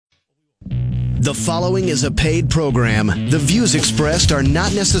The following is a paid program. The views expressed are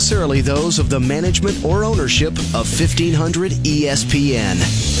not necessarily those of the management or ownership of 1500 ESPN.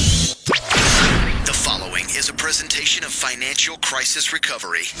 The following is a presentation of Financial Crisis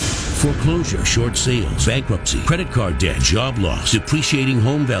Recovery. Foreclosure, short sales, bankruptcy, credit card debt, job loss, depreciating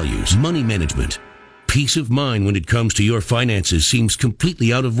home values, money management. Peace of mind when it comes to your finances seems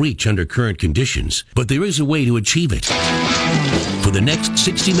completely out of reach under current conditions, but there is a way to achieve it. For the next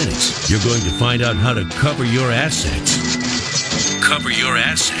 60 minutes, you're going to find out how to cover your assets. Cover your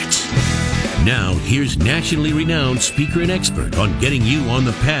assets. Now, here's nationally renowned speaker and expert on getting you on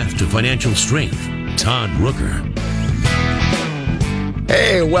the path to financial strength, Todd Rooker.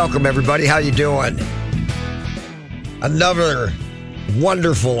 Hey, welcome everybody. How you doing? Another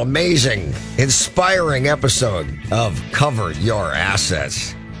wonderful, amazing, inspiring episode of Cover Your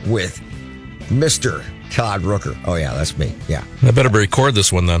Assets with Mr. Todd Rooker. Oh, yeah, that's me. Yeah. I better record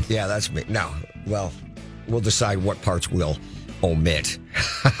this one then. Yeah, that's me. No, well, we'll decide what parts we'll omit.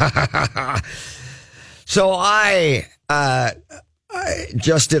 So I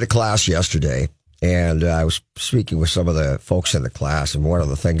just did a class yesterday, and I was speaking with some of the folks in the class, and one of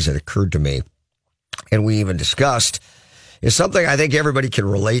the things that occurred to me, and we even discussed, is something I think everybody can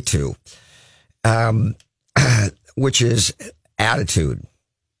relate to, which is attitude.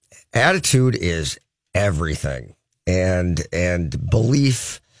 Attitude is everything, and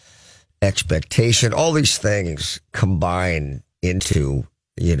belief, expectation, all these things combine into,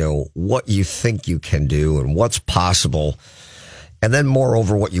 what you think you can do and what's possible, and then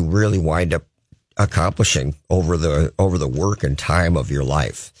moreover what you really wind up accomplishing over the work and time of your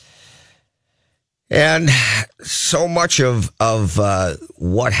life. And so much of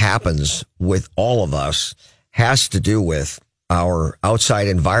what happens with all of us has to do with our outside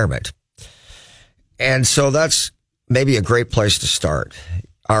environment. And so that's maybe a great place to start,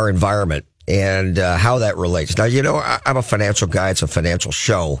 our environment and how that relates. Now, I'm a financial guy. It's a financial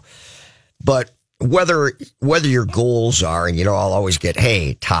show. But whether your goals are, and I'll always get,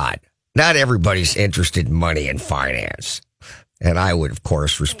 hey, Todd, not everybody's interested in money and finance. And I would, of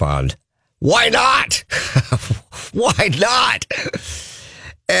course, respond, why not? Why not?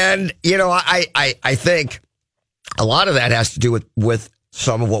 And, I think a lot of that has to do with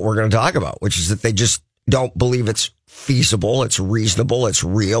some of what we're going to talk about, which is that they just don't believe it's feasible, it's reasonable, it's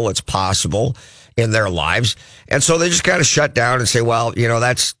real, it's possible in their lives. And so they just kind of shut down and say, well,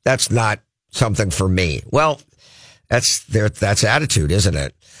 that's not something for me. Well, that's attitude, isn't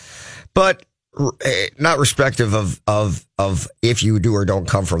it? But not respective of if you do or don't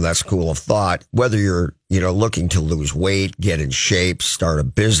come from that school of thought, whether you're, looking to lose weight, get in shape, start a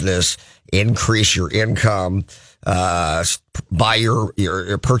business, increase your income, buy your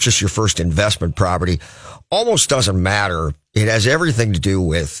purchase your first investment property, almost doesn't matter. It has everything to do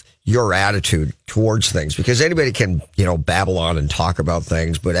with your attitude towards things, because anybody can, babble on and talk about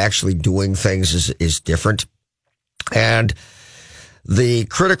things, but actually doing things is different. And the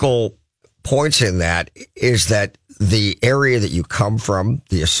critical points in that is that the area that you come from,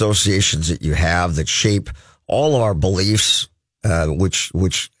 the associations that you have that shape all of our beliefs,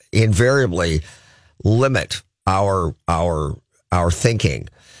 which invariably limit our thinking,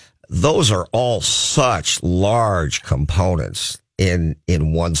 those are all such large components in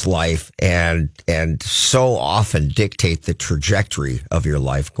one's life and so often dictate the trajectory of your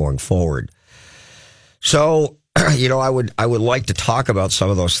life going forward. So, I would like to talk about some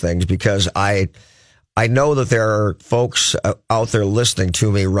of those things, because I know that there are folks out there listening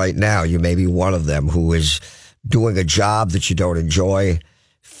to me right now. You may be one of them who is doing a job that you don't enjoy,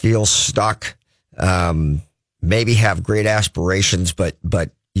 feel stuck, maybe have great aspirations, but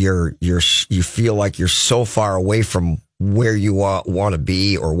you feel like you're so far away from where you want to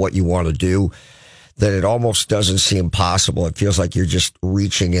be or what you want to do that it almost doesn't seem possible. It feels like you're just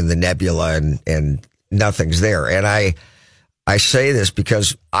reaching in the nebula and nothing's there. And I say this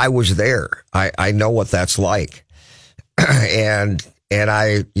because I was there. I know what that's like. and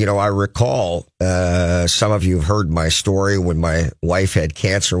I recall, some of you have heard my story when my wife had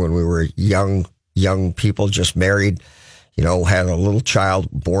cancer when we were young people, just married, had a little child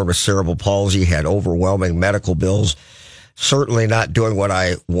born with cerebral palsy, had overwhelming medical bills, certainly not doing what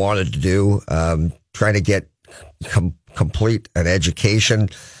I wanted to do, trying to get complete an education,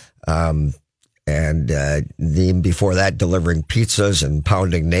 and even before that, delivering pizzas and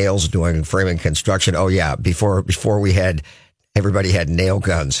pounding nails, doing framing construction. Oh yeah, before everybody had nail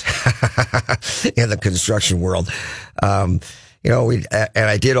guns in the construction world. And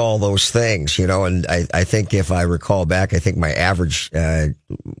I did all those things, and I think if I recall back, I think my average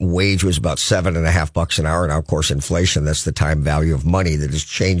wage was about $7.50 an hour. Now, of course, inflation, that's the time value of money that has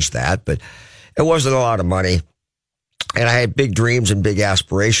changed that. But it wasn't a lot of money. And I had big dreams and big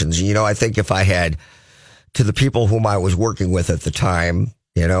aspirations. You know, I think if I had, to the people whom I was working with at the time,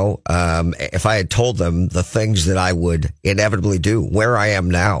 you know, if I had told them the things that I would inevitably do, where I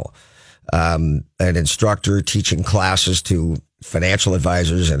am now, an instructor teaching classes to financial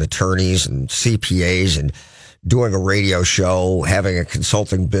advisors and attorneys and CPAs and doing a radio show, having a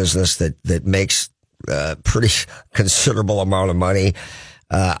consulting business that makes pretty considerable amount of money.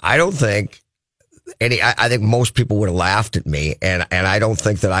 I don't think I think most people would have laughed at me, and I don't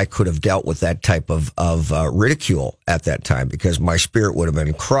think that I could have dealt with that type of ridicule at that time, because my spirit would have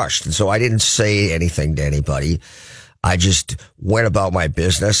been crushed. And so I didn't say anything to anybody. I just went about my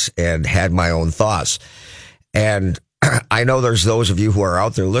business and had my own thoughts. And I know there's those of you who are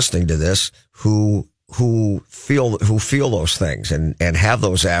out there listening to this who feel those things and have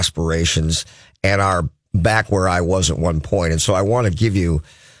those aspirations and are back where I was at one point. And so I want to give you,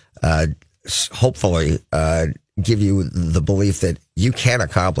 hopefully, give you the belief that you can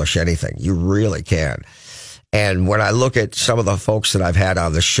accomplish anything. You really can. And when I look at some of the folks that I've had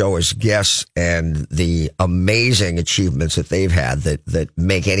on the show as guests and the amazing achievements that they've had that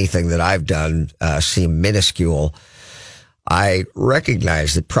make anything that I've done seem minuscule, I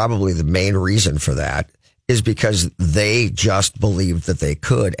recognize that probably the main reason for that is because they just believed that they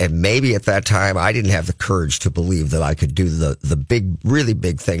could. And maybe at that time, I didn't have the courage to believe that I could do the big, really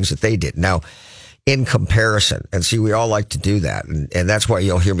big things that they did. Now, in comparison, and see, we all like to do that. And that's why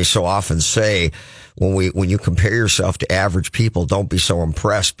you'll hear me so often say, when you compare yourself to average people, don't be so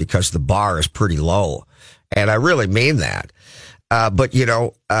impressed, because the bar is pretty low. And I really mean that. But you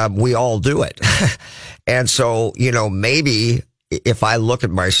know, we all do it. And so, you know, maybe if I look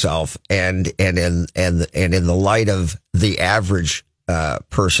at myself and in the light of the average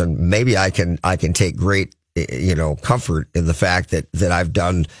person, maybe I can take great, you know, comfort in the fact that I've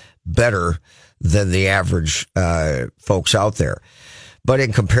done better than the average folks out there. But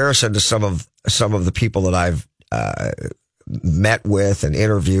in comparison to some of the people that I've met with and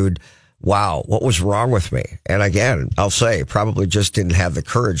interviewed, wow, what was wrong with me? And again, I'll say, probably just didn't have the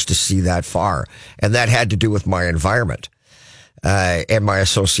courage to see that far. And that had to do with my environment and my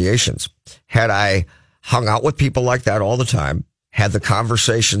associations. Had I hung out with people like that all the time, had the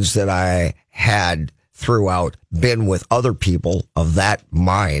conversations that I had throughout been with other people of that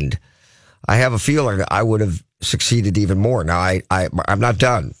mind, I have a feeling that I would have succeeded even more. Now, I'm not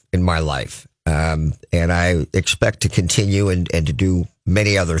done in my life. And I expect to continue and to do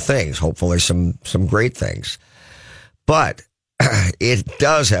many other things, hopefully some great things. But it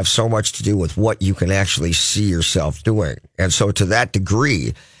does have so much to do with what you can actually see yourself doing. And so to that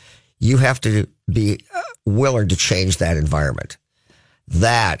degree, you have to be willing to change that environment.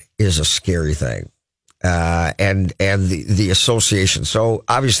 That is a scary thing. And the association. So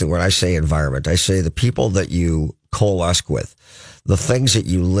obviously when I say environment, I say the people that you coalesce with, the things that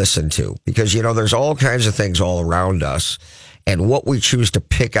you listen to, because, you know, there's all kinds of things all around us, and what we choose to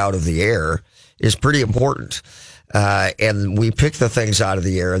pick out of the air is pretty important. And we pick the things out of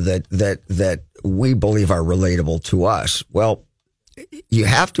the air that we believe are relatable to us. Well, you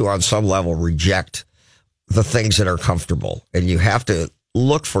have to, on some level, reject the things that are comfortable, and you have to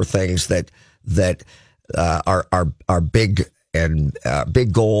look for things that are big and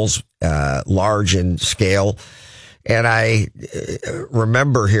big goals, large in scale. And I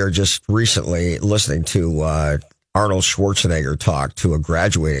remember here just recently listening to Arnold Schwarzenegger talk to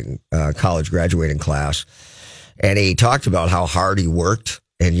a college graduating class. And he talked about how hard he worked.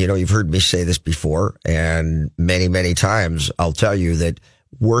 And, you know, you've heard me say this before, and many, many times I'll tell you that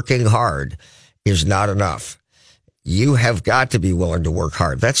working hard is not enough. You have got to be willing to work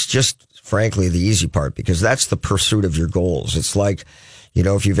hard. That's just, frankly, the easy part, because that's the pursuit of your goals. It's like, you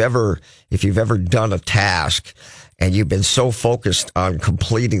know, if you've ever done a task and you've been so focused on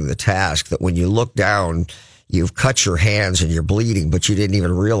completing the task that when you look down, you've cut your hands and you're bleeding, but you didn't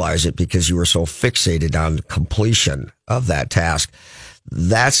even realize it because you were so fixated on completion of that task.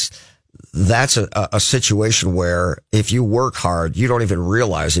 That's a situation where if you work hard, you don't even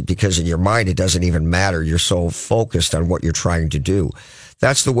realize it, because in your mind, it doesn't even matter. You're so focused on what you're trying to do.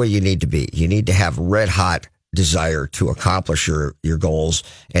 That's the way you need to be. You need to have red hot desire to accomplish your goals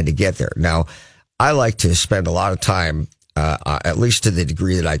and to get there. Now, I like to spend a lot of time, at least to the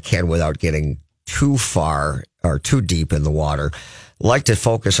degree that I can without getting too far or too deep in the water, like to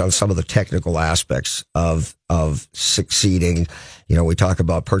focus on some of the technical aspects of succeeding. You know, we talk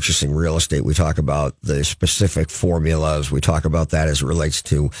about purchasing real estate. We talk about the specific formulas. We talk about that as it relates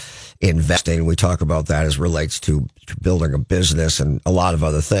to investing. We talk about that as it relates to building a business and a lot of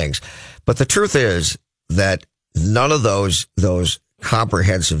other things. But the truth is that none of those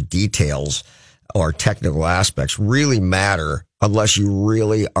comprehensive details or technical aspects really matter unless you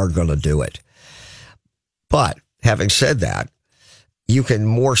really are going to do it. But having said that, you can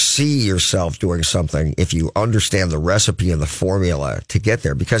more see yourself doing something if you understand the recipe and the formula to get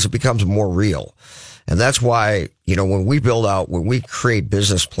there, because it becomes more real. And that's why, when we create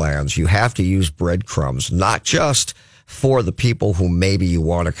business plans, you have to use breadcrumbs, not just for the people who maybe you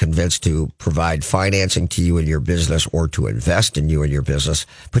want to convince to provide financing to you in your business or to invest in you in your business,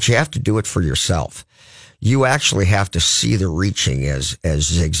 but you have to do it for yourself. You actually have to see the reaching, as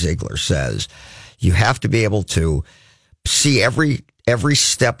Zig Ziglar says. You have to be able to see every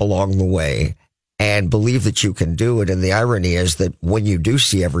step along the way and believe that you can do it. And the irony is that when you do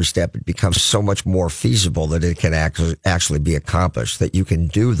see every step, it becomes so much more feasible that it can actually be accomplished, that you can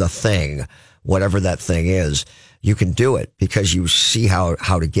do the thing, whatever that thing is. You can do it because you see how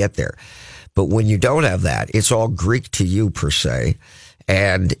to get there. But when you don't have that, it's all Greek to you per se.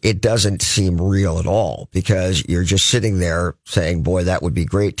 And it doesn't seem real at all, because you're just sitting there saying, boy, that would be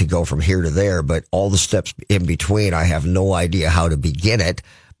great to go from here to there. But all the steps in between, I have no idea how to begin it,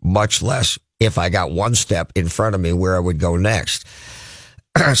 much less if I got one step in front of me where I would go next.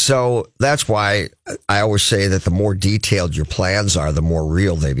 So that's why I always say that the more detailed your plans are, the more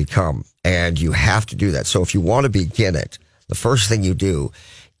real they become. And you have to do that. So if you want to begin it, the first thing you do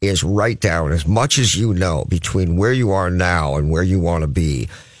is write down as much as you know between where you are now and where you want to be.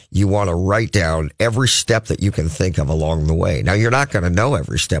 You want to write down every step that you can think of along the way. Now, you're not going to know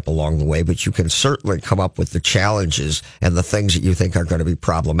every step along the way, but you can certainly come up with the challenges and the things that you think are going to be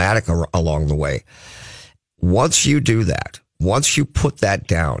problematic along the way. Once you do that, once you put that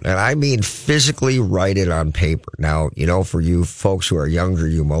down, and I mean physically write it on paper. Now, for you folks who are younger,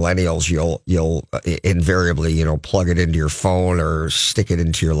 you millennials, you'll invariably, plug it into your phone or stick it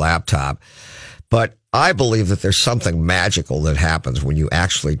into your laptop. But I believe that there's something magical that happens when you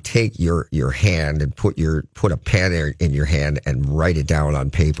actually take your hand and put a pen in your hand and write it down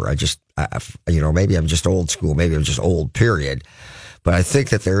on paper. Maybe I'm just old school, maybe I'm just old, period. But I think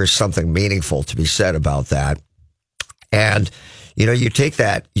that there is something meaningful to be said about that. And, you take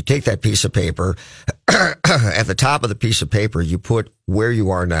that piece of paper, at the top of the piece of paper, you put where you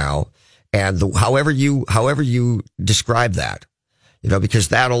are now and however you describe that, because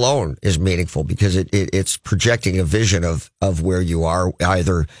that alone is meaningful, because it's projecting a vision of where you are,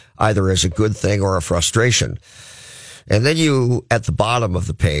 either as a good thing or a frustration. And then at the bottom of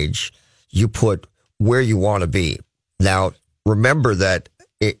the page, you put where you want to be. Now, remember that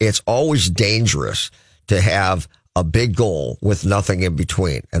it's always dangerous to have a big goal with nothing in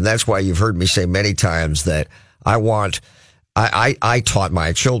between. And that's why you've heard me say many times that I taught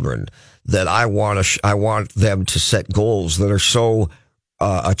my children that I want them to set goals that are so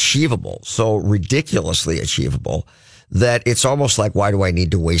achievable, so ridiculously achievable, that it's almost like, why do I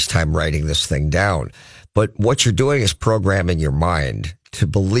need to waste time writing this thing down? But what you're doing is programming your mind to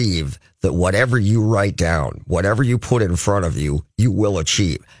believe that whatever you write down, whatever you put in front of you, you will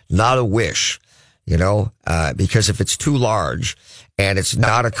achieve. Not a wish. Because if it's too large and it's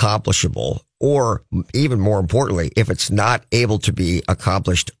not accomplishable, or even more importantly, if it's not able to be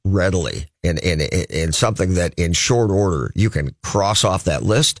accomplished readily in something that in short order you can cross off that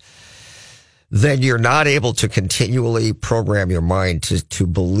list, then you're not able to continually program your mind to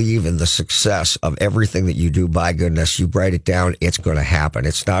believe in the success of everything that you do. By goodness, you write it down, it's going to happen.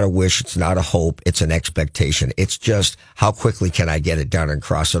 It's not a wish, it's not a hope, it's an expectation. It's just, how quickly can I get it done and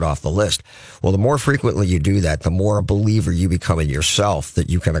cross it off the list? Well, the more frequently you do that, the more a believer you become in yourself that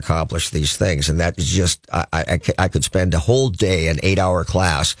you can accomplish these things. And that is just, I could spend a whole day, an 8-hour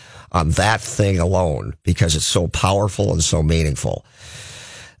class on that thing alone, because it's so powerful and so meaningful.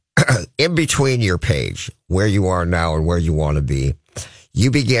 In between your page, where you are now and where you want to be, you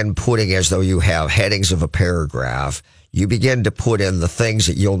begin putting, as though you have headings of a paragraph, you begin to put in the things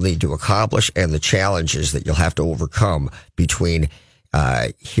that you'll need to accomplish and the challenges that you'll have to overcome between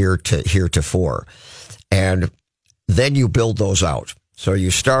heretofore. And then you build those out. So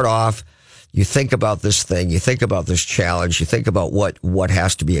you start off, you think about this thing, you think about this challenge, you think about what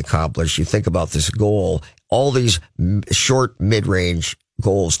has to be accomplished, you think about this goal, all these short, mid-range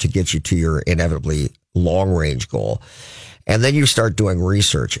goals to get you to your inevitably long-range goal. And then you start doing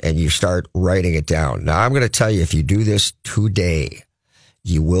research and you start writing it down. Now, I'm going to tell you, if you do this today,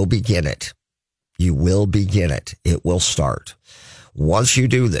 you will begin it. You will begin it. It will start. Once you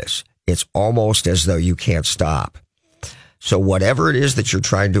do this, it's almost as though you can't stop. So whatever it is that you're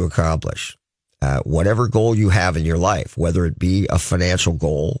trying to accomplish, whatever goal you have in your life, whether it be a financial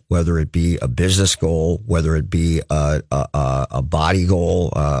goal, whether it be a business goal, whether it be a body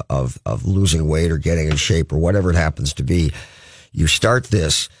goal of losing weight or getting in shape or whatever it happens to be, You start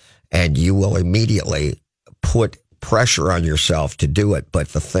this and you will immediately put pressure on yourself to do it. But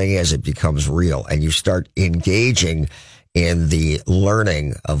the thing is, it becomes real and you start engaging in the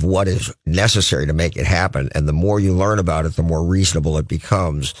learning of what is necessary to make it happen. And the more you learn about it, the more reasonable it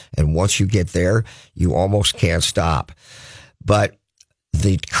becomes. And once you get there, you almost can't stop. But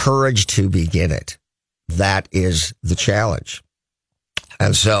the courage to begin it, that is the challenge.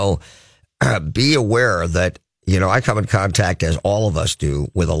 And so be aware that, I come in contact, as all of us do,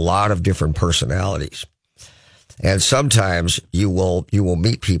 with a lot of different personalities. And sometimes you will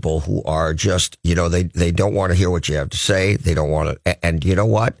meet people who are just, they don't want to hear what you have to say. They don't want to. And you know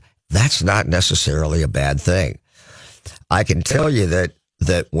what? That's not necessarily a bad thing. I can tell you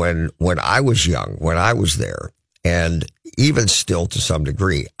that when I was young, when I was there, and even still to some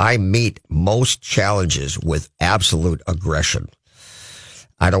degree, I meet most challenges with absolute aggression.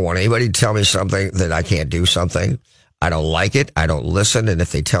 I don't want anybody to tell me something that I can't do something. I don't like it. I don't listen. And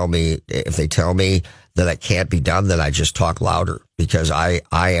if they tell me that it can't be done, then I just talk louder because I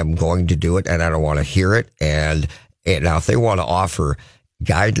am going to do it and I don't want to hear it. And now if they want to offer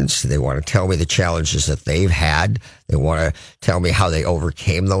guidance, they want to tell me the challenges that they've had, they want to tell me how they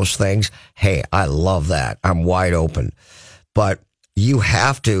overcame those things. Hey, I love that. I'm wide open. But you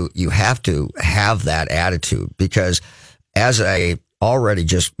have to have that attitude because, as I already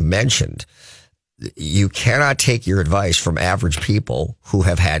just mentioned, you cannot take your advice from average people who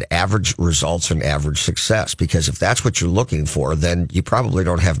have had average results and average success, because if that's what you're looking for, then you probably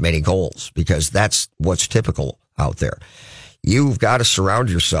don't have many goals, because that's what's typical out there. You've got to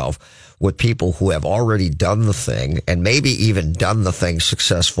surround yourself with people who have already done the thing and maybe even done the thing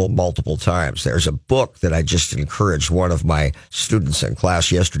successful multiple times. There's a book that I just encouraged one of my students in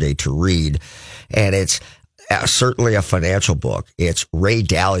class yesterday to read, and it's certainly a financial book. It's Ray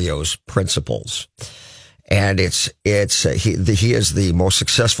Dalio's Principles. And he is the most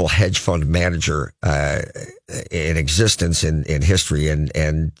successful hedge fund manager in existence in history.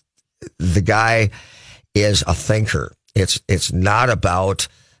 And the guy is a thinker. It's not about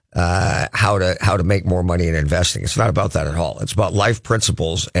how to make more money in investing. It's not about that at all. It's about life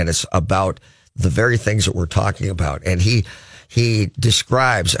principles, and it's about the very things that we're talking about. And he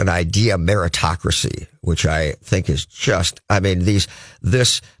describes an idea meritocracy, which I think is just,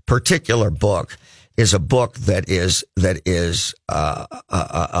 this particular book is a book that is a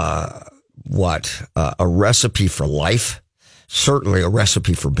recipe for life, certainly a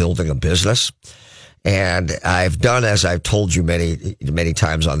recipe for building a business. And I've done, as I've told you many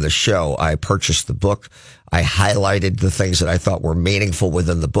times on this show, I purchased the book. I highlighted the things that I thought were meaningful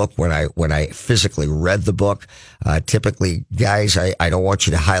within the book when I physically read the book. Typically, guys, I don't want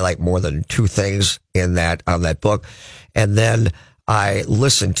you to highlight more than 2 things on that book. And then I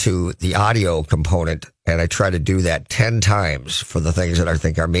listen to the audio component, and I try to do that 10 times for the things that I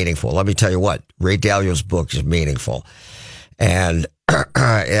think are meaningful. Let me tell you what, Ray Dalio's book is meaningful. And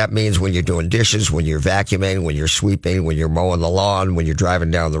that means when you're doing dishes, when you're vacuuming, when you're sweeping, when you're mowing the lawn, when you're driving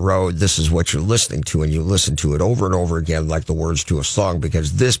down the road, this is what you're listening to, and you listen to it over and over again like the words to a song,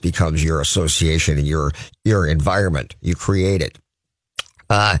 because this becomes your association and your environment. You create it.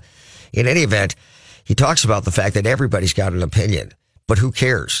 In any event, he talks about the fact that everybody's got an opinion, but who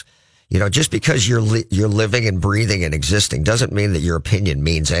cares? Just because you're living and breathing and existing doesn't mean that your opinion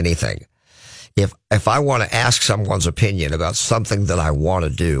means anything. If I want to ask someone's opinion about something that I want to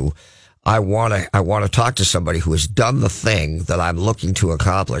do, I want to talk to somebody who has done the thing that I'm looking to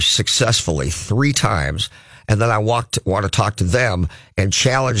accomplish successfully 3 times, and then I want to talk to them and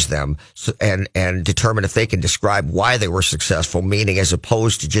challenge them and determine if they can describe why they were successful, meaning as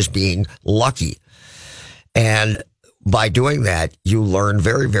opposed to just being lucky. And by doing that, you learn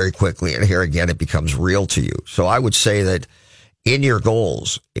very, very quickly, and here again, it becomes real to you. So I would say that in your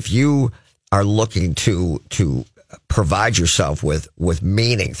goals, if you are looking to provide yourself with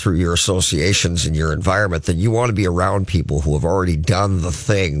meaning through your associations and your environment, then you want to be around people who have already done the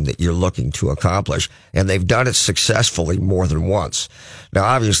thing that you're looking to accomplish, and they've done it successfully more than once. Now,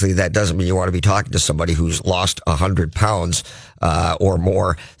 obviously, that doesn't mean you want to be talking to somebody who's lost 100 pounds or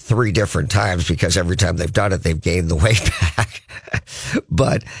more 3 different times, because every time they've done it, they've gained the weight back.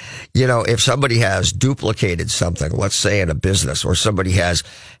 But, if somebody has duplicated something, let's say in a business, or somebody has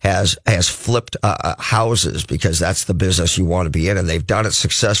flipped houses because that's the business you want to be in, and they've done it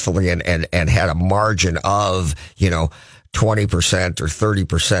successfully and had a margin of, 20% or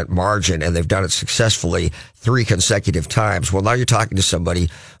 30% margin, and they've done it successfully 3 consecutive times. Well, now you're talking to somebody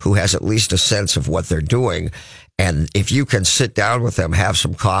who has at least a sense of what they're doing. And if you can sit down with them, have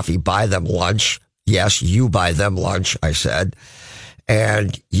some coffee, buy them lunch. Yes, you buy them lunch, I said.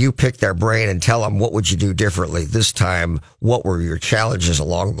 and you pick their brain and tell them, what would you do differently this time? What were your challenges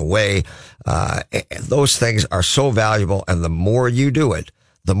along the way? Those things are so valuable, and the more you do it,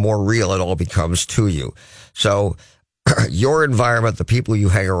 the more real it all becomes to you. So your environment, the people you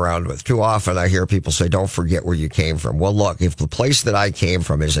hang around with. Too often I hear people say, don't forget where you came from. Well, look, if the place that I came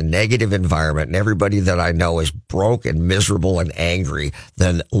from is a negative environment and everybody that I know is broke and miserable and angry,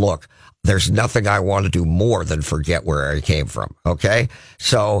 then look, there's nothing I want to do more than forget where I came from. Okay.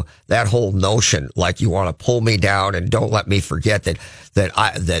 So that whole notion, like you want to pull me down and don't let me forget that,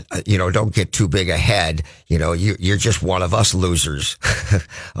 don't get too big ahead. You're just one of us losers.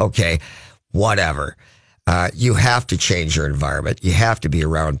 Okay. Whatever. You have to change your environment. You have to be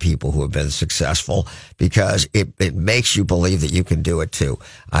around people who have been successful, because it makes you believe that you can do it too.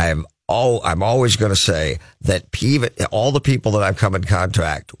 I'm always going to say that all the people that I've come in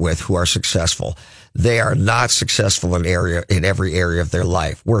contact with who are successful, they are not successful in every area of their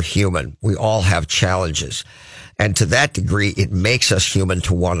life. We're human. We all have challenges. And to that degree, it makes us human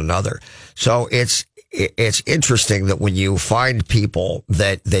to one another. So it's interesting that when you find people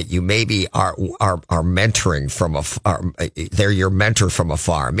that you maybe are mentoring from afar, they're your mentor from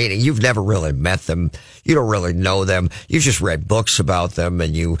afar, meaning you've never really met them, you don't really know them, you've just read books about them,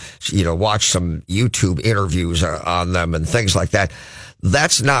 and you watch some YouTube interviews on them and things like that.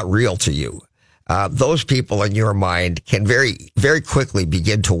 That's not real to you. Those people in your mind can very, very quickly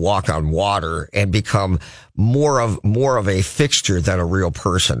begin to walk on water and become more of a fixture than a real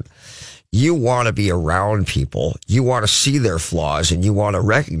person. You want to be around people. You want to see their flaws, and you want to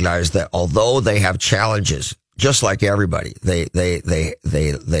recognize that although they have challenges, just like everybody, they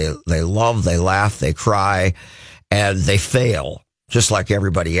love, they laugh, they cry, and they fail, just like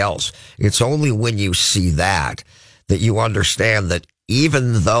everybody else. It's only when you see that you understand that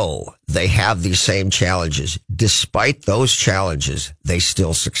even though they have these same challenges, despite those challenges, they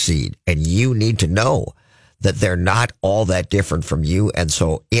still succeed. And you need to know that they're not all that different from you. And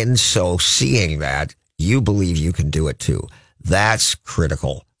so seeing that, you believe you can do it too. That's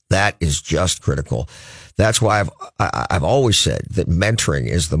critical. That is just critical. That's why I've always said that mentoring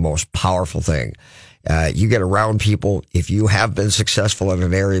is the most powerful thing. You get around people. If you have been successful in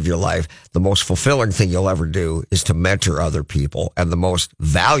an area of your life, the most fulfilling thing you'll ever do is to mentor other people. And the most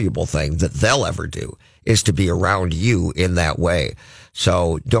valuable thing that they'll ever do is to be around you in that way.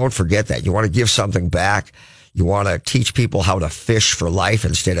 So don't forget that. You want to give something back. You want to teach people how to fish for life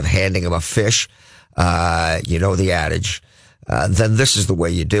instead of handing them a fish. You know the adage. Then this is the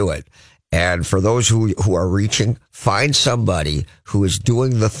way you do it. And for those who are reaching, find somebody who is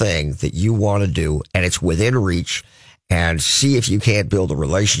doing the thing that you want to do, and it's within reach, and see if you can't build a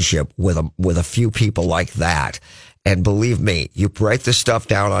relationship with a few people like that. And believe me, you write this stuff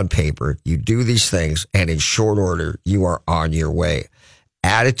down on paper, you do these things, and in short order, you are on your way.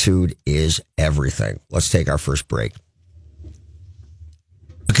 Attitude is everything. Let's take our first break.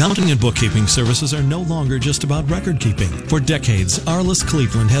 Accounting and bookkeeping services are no longer just about record keeping. For decades, Arliss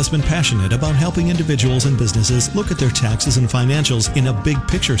Cleveland has been passionate about helping individuals and businesses look at their taxes and financials in a big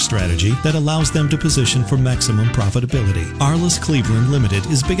picture strategy that allows them to position for maximum profitability. Arliss Cleveland Limited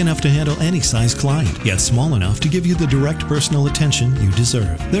is big enough to handle any size client, yet small enough to give you the direct personal attention you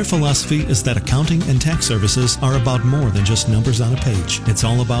deserve. Their philosophy is that accounting and tax services are about more than just numbers on a page. It's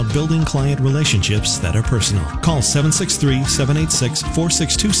all about building client relationships that are personal. Call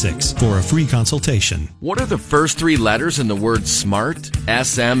 763-786-4626 for a free consultation. What are the first three letters in the word SMART?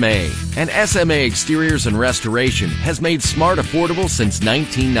 SMA. And SMA Exteriors and Restoration has made SMART affordable since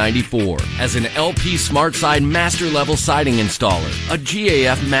 1994. As an LP SmartSide Master Level Siding Installer, a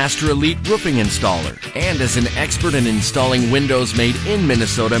GAF Master Elite Roofing Installer, and as an expert in installing windows made in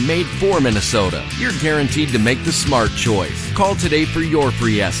Minnesota, made for Minnesota, you're guaranteed to make the SMART choice. Call today for your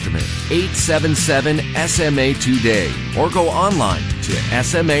free estimate. 877-SMA today, or go online to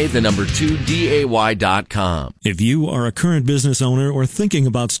SMA2DAY.com. If you are a current business owner or thinking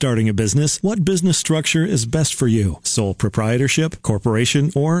about starting a business, what business structure is best for you? Sole proprietorship,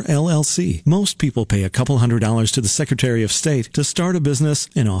 corporation, or LLC? Most people pay a couple $100s to the Secretary of State to start a business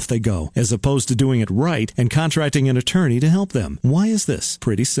and off they go, as opposed to doing it right and contracting an attorney to help them. Why is this?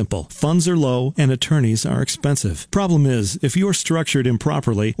 Pretty simple. Funds are low and attorneys are expensive. Problem is, if you're structured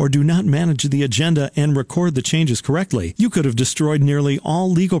improperly or do not manage the agenda and record the changes correctly, you could have destroyed nearly nearly all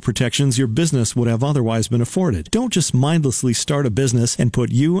legal protections your business would have otherwise been afforded. Don't just mindlessly start a business and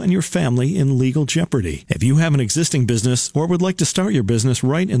put you and your family in legal jeopardy. If you have an existing business or would like to start your business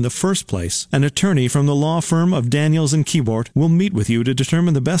right in the first place, an attorney from the law firm of Daniels and Keyboard will meet with you to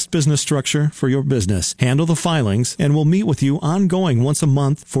determine the best business structure for your business, handle the filings, and will meet with you ongoing once a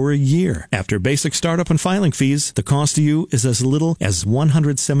month for a year. After basic startup and filing fees, the cost to you is as little as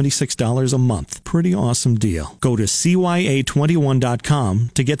 $176 a month. Pretty awesome deal. Go to CYA21.com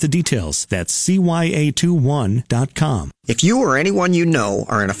to get the details. That's CYA21.com. If you or anyone you know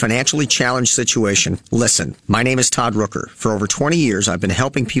are in a financially challenged situation, listen. My name is Todd Rooker. For over 20 years, I've been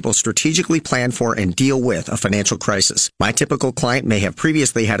helping people strategically plan for and deal with a financial crisis. My typical client may have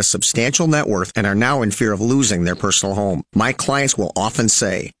previously had a substantial net worth and are now in fear of losing their personal home. My clients will often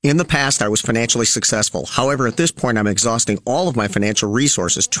say, in the past, I was financially successful. However, at this point, I'm exhausting all of my financial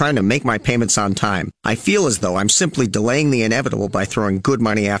resources trying to make my payments on time. I feel as though I'm simply delaying the inevitable by throwing good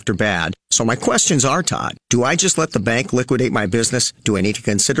money after bad. So my questions are, Todd, do I just let the bank liquidate my business? Do I need to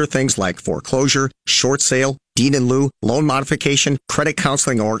consider things like foreclosure, short sale, deed in lieu, loan modification, credit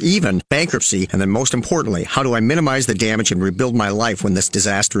counseling, or even bankruptcy? And then most importantly, how do I minimize the damage and rebuild my life when this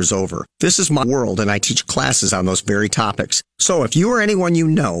disaster is over? This is my world, and I teach classes on those very topics. So if you or anyone you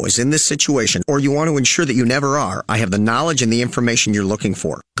know is in this situation, or you want to ensure that you never are, I have the knowledge and the information you're looking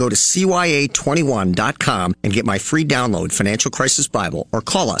for. Go to CYA21.com and get my free download Financial Crisis Bible, or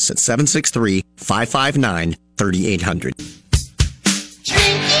call us at 763-559-3800.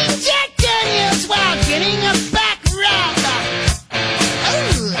 Drinking Jack Daniels while getting a back rub. Oh.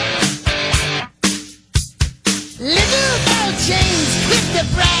 Little gold chains with the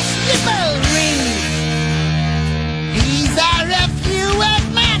brass nipple ring. These are a few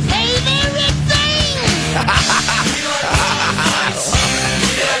of my favorite things.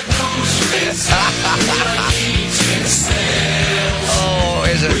 Oh,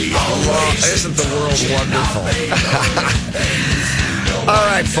 isn't the world wonderful? All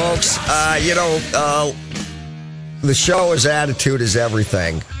right, folks. The show is Attitude is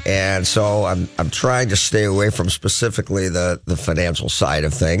Everything. And so I'm trying to stay away from specifically the financial side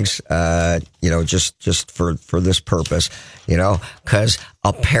of things, just for this purpose, because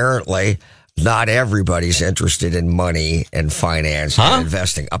apparently not everybody's interested in money and finance and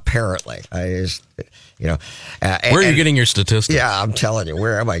investing. Apparently. Where are you getting your statistics? Yeah, I'm telling you,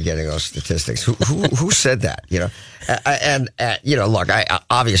 where am I getting those statistics? Who said that? Look, I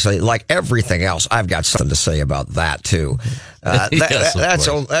obviously, like everything else, I've got something to say about that too.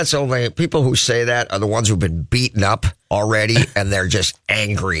 That's only people who say that are the ones who've been beaten up already, and they're just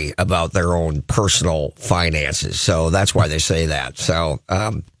angry about their own personal finances. So that's why they say that. So,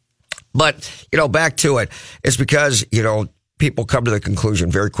 but back to it. It's because people come to the conclusion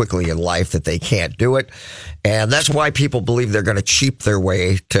very quickly in life that they can't do it. And that's why people believe they're going to cheap their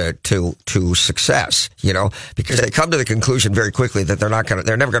way to success, because they come to the conclusion very quickly that they're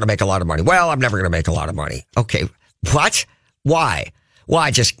never going to make a lot of money. Well, I'm never going to make a lot of money. Okay. What? Why? Well,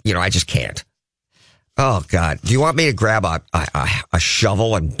 I just can't. Oh God. Do you want me to grab a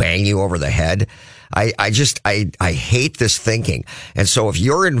shovel and bang you over the head? I hate this thinking. And so if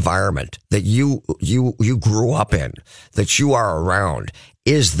your environment that you grew up in, that you are around,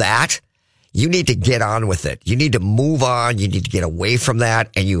 is that, you need to get on with it. You need to move on. You need to get away from that.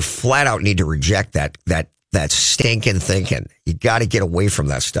 And you flat out need to reject that stinking thinking. You got to get away from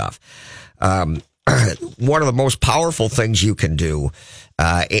that stuff. One of the most powerful things you can do,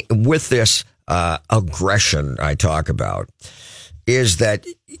 with this, aggression I talk about, is that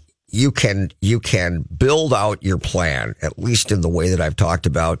you can build out your plan, at least in the way that I've talked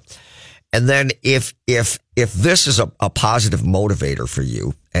about. And then if this is a positive motivator for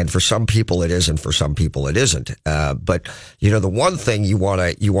you, and for some people it is, and for some people it isn't. But the one thing you want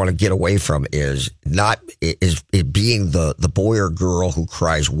to get away from is it being the boy or girl who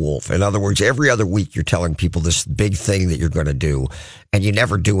cries wolf. In other words, every other week you're telling people this big thing that you're going to do, and you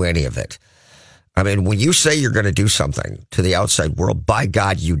never do any of it. I mean, when you say you're going to do something to the outside world, by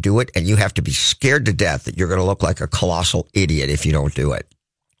God, you do it, and you have to be scared to death that you're going to look like a colossal idiot if you don't do it.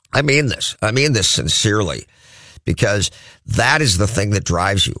 I mean this sincerely, because that is the thing that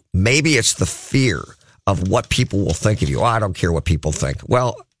drives you. Maybe it's the fear of what people will think of you. Oh, I don't care what people think.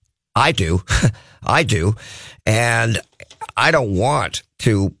 Well, I do. I do. And I don't want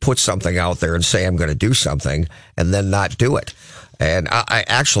to put something out there and say I'm going to do something and then not do it. And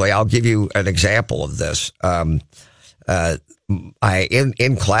I'll give you an example of this. In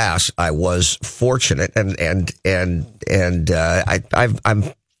class, I was fortunate, and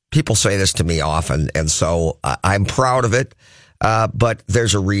I'm people say this to me often, and so I'm proud of it. But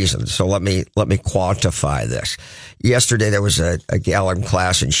there's a reason. So let me quantify this. Yesterday there was a gal in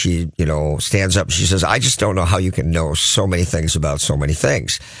class, and she, stands up and she says, I just don't know how you can know so many things about so many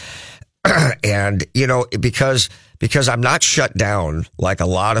things. And, because I'm not shut down like a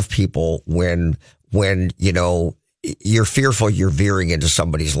lot of people when you're fearful you're veering into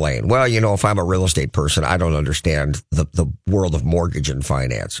somebody's lane. Well, if I'm a real estate person, I don't understand the world of mortgage and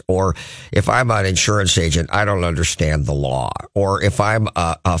finance. Or if I'm an insurance agent, I don't understand the law. Or if I'm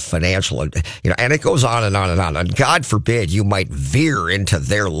a financial, and it goes on and on and on. And God forbid you might veer into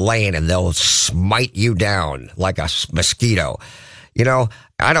their lane and they'll smite you down like a mosquito.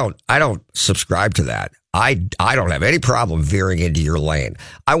 I don't subscribe to that. I don't have any problem veering into your lane.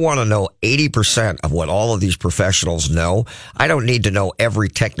 I want to know 80% of what all of these professionals know. I don't need to know every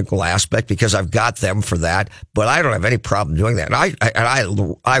technical aspect because I've got them for that, but I don't have any problem doing that.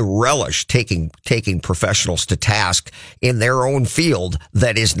 And I relish taking professionals to task in their own field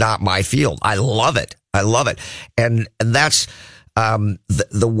that is not my field. I love it. And that's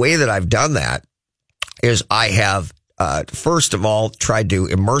the way that I've done that is I have first of all, tried to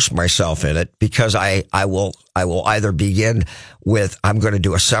immerse myself in it because I will either begin with, I'm going to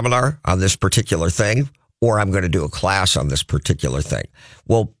do a seminar on this particular thing, or I'm going to do a class on this particular thing.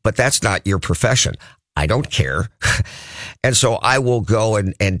 Well, but that's not your profession. I don't care. And so I will go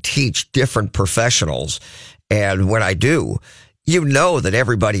and teach different professionals. And when I do, that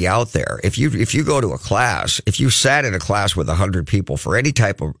everybody out there, if you go to a class, if you sat in a class with 100 people for any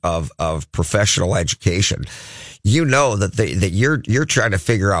type of professional education, that you're trying to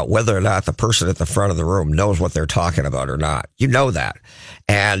figure out whether or not the person at the front of the room knows what they're talking about or not. You know that.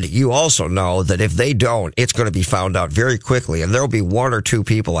 And you also know that if they don't, it's going to be found out very quickly. And there'll be one or two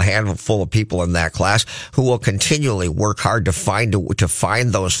people, a handful of people in that class who will continually work hard to find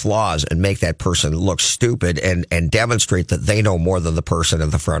those flaws and make that person look stupid and demonstrate that they know more than the person in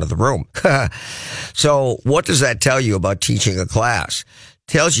the front of the room. So what does that tell you about teaching a class?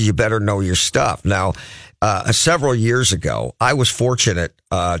 Tells you better know your stuff. Now, several years ago, I was fortunate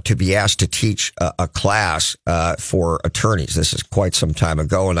to be asked to teach a class for attorneys. This is quite some time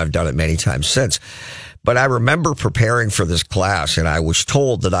ago, and I've done it many times since. But I remember preparing for this class, and I was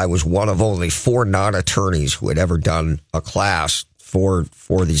told that I was one of only 4 non-attorneys who had ever done a class for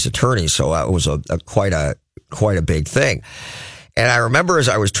these attorneys. So it was quite a big thing. And I remember as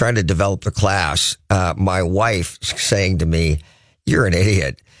I was trying to develop the class, my wife saying to me, "You're an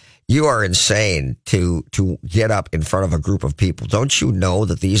idiot. You are insane to get up in front of a group of people. Don't you know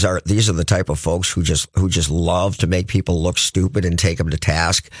that these are the type of folks who just love to make people look stupid and take them to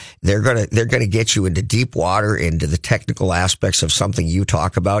task? They're gonna get you into deep water, into the technical aspects of something you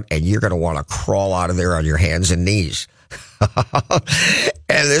talk about, and you're gonna want to crawl out of there on your hands and knees."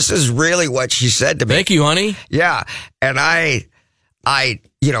 And this is really what she said to me. Thank you, honey. Yeah. And I,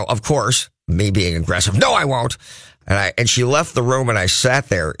 of course, me being aggressive, no, I won't. And she left the room, and I sat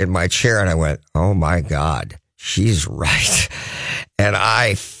there in my chair and I went, oh my God, she's right. And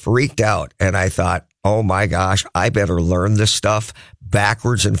I freaked out and I thought, oh my gosh, I better learn this stuff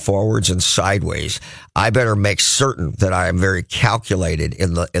backwards and forwards and sideways. I better make certain that I am very calculated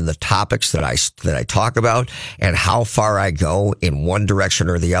in the topics that I talk about and how far I go in one direction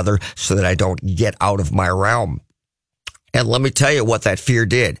or the other so that I don't get out of my realm. And let me tell you what that fear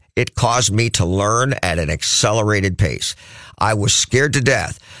did. It caused me to learn at an accelerated pace. I was scared to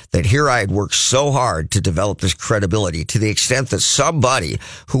death that here I had worked so hard to develop this credibility to the extent that somebody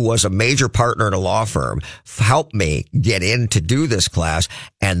who was a major partner in a law firm helped me get in to do this class.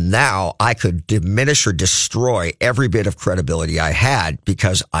 And now I could diminish or destroy every bit of credibility I had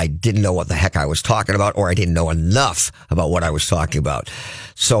because I didn't know what the heck I was talking about, or I didn't know enough about what I was talking about.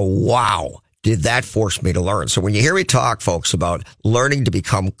 So, wow. Did that force me to learn? So when you hear me talk, folks, about learning to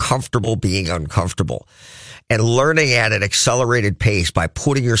become comfortable being uncomfortable and learning at an accelerated pace by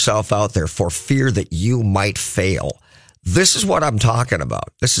putting yourself out there for fear that you might fail, this is what I'm talking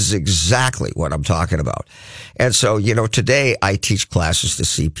about. This is exactly what I'm talking about. And so, today I teach classes to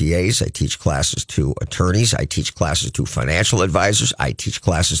CPAs. I teach classes to attorneys. I teach classes to financial advisors. I teach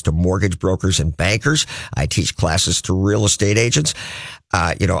classes to mortgage brokers and bankers. I teach classes to real estate agents.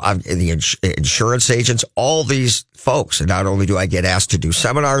 I'm the insurance agents, all these folks. And not only do I get asked to do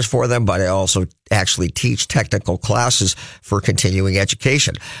seminars for them, but I also actually teach technical classes for continuing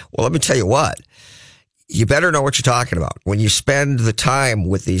education. Well, let me tell you what. You better know what you're talking about. When you spend the time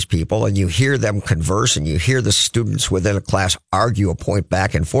with these people and you hear them converse and you hear the students within a class argue a point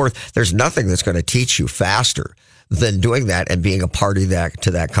back and forth, there's nothing that's going to teach you faster than doing that and being a party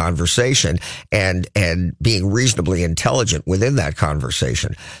to that conversation and being reasonably intelligent within that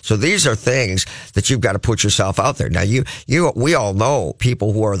conversation. So these are things that you've got to put yourself out there. Now, we all know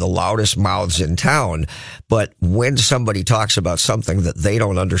people who are the loudest mouths in town, but when somebody talks about something that they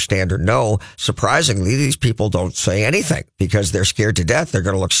don't understand or know, surprisingly, these people don't say anything because they're scared to death. They're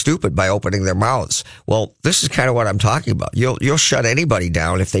going to look stupid by opening their mouths. Well, this is kind of what I'm talking about. You'll shut anybody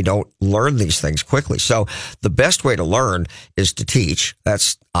down if they don't learn these things quickly. So the best way to learn is to teach.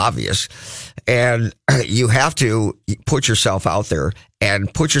 That's obvious. And you have to put yourself out there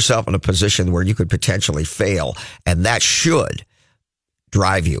and put yourself in a position where you could potentially fail. And that should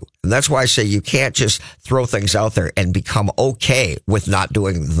drive you. And that's why I say you can't just throw things out there and become okay with not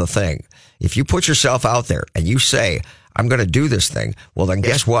doing the thing. If you put yourself out there and you say, I'm going to do this thing, well, then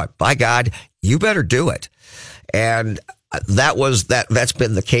guess what? By God, you better do it. And that's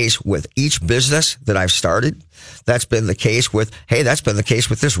been the case with each business that I've started. That's been the case that's been the case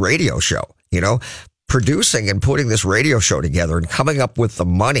with this radio show, producing and putting this radio show together and coming up with the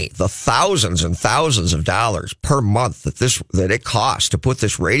money, the thousands and thousands of dollars per month that it costs to put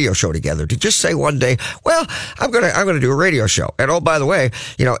this radio show together, to just say one day, well, I'm going to do a radio show. And oh, by the way,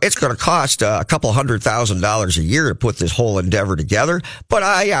 it's going to cost a couple $100,000 a year to put this whole endeavor together, but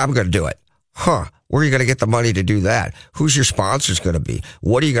I'm going to do it. Huh. Where are you going to get the money to do that? Who's your sponsors going to be?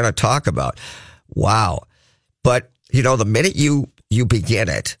 What are you going to talk about? Wow. But, the minute you begin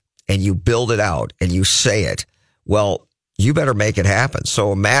it and you build it out and you say it, well, you better make it happen.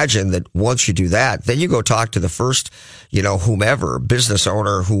 So imagine that once you do that, then you go talk to the first, whomever, business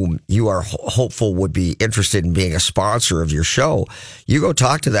owner whom you are hopeful would be interested in being a sponsor of your show. You go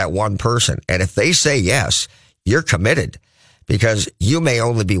talk to that one person. And if they say yes, you're committed. Because you may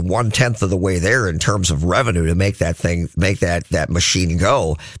only be 1/10 of the way there in terms of revenue to make that machine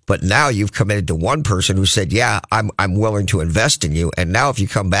go. But now you've committed to one person who said, yeah, I'm willing to invest in you. And now if you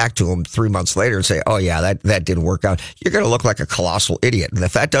come back to them 3 months later and say, oh yeah, that didn't work out, you're going to look like a colossal idiot. And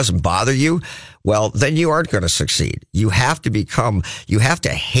if that doesn't bother you, well, then you aren't going to succeed. You have to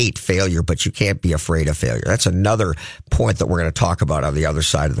hate failure, but you can't be afraid of failure. That's another point that we're going to talk about on the other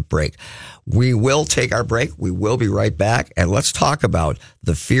side of the break. We will take our break. We will be right back. And let's talk about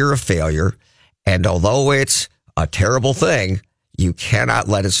the fear of failure. And although it's a terrible thing, you cannot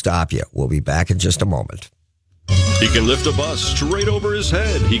let it stop you. We'll be back in just a moment. He can lift a bus straight over his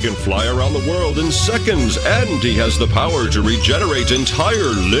head. He can fly around the world in seconds. And he has the power to regenerate entire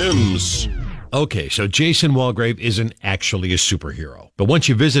limbs. Okay, so Jason Walgrave isn't actually a superhero. But once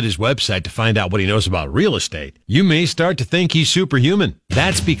you visit his website to find out what he knows about real estate, you may start to think he's superhuman.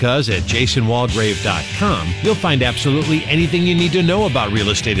 That's because at jasonwalgrave.com, you'll find absolutely anything you need to know about real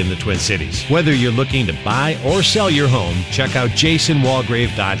estate in the Twin Cities. Whether you're looking to buy or sell your home, check out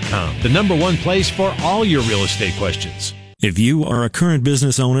jasonwalgrave.com, the #1 place for all your real estate questions. If you are a current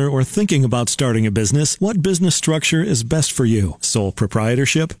business owner or thinking about starting a business, what business structure is best for you? Sole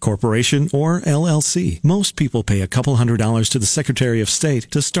proprietorship, corporation, or LLC? Most people pay a couple $100s to the Secretary of State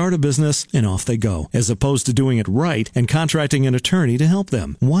to start a business and off they go, as opposed to doing it right and contracting an attorney to help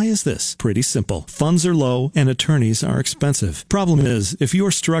them. Why is this? Pretty simple. Funds are low and attorneys are expensive. Problem is, if you're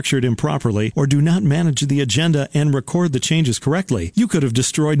structured improperly or do not manage the agenda and record the changes correctly, you could have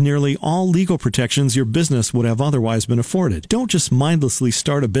destroyed nearly all legal protections your business would have otherwise been afforded. Don't just mindlessly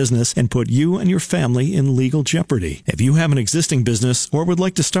start a business and put you and your family in legal jeopardy. If you have an existing business or would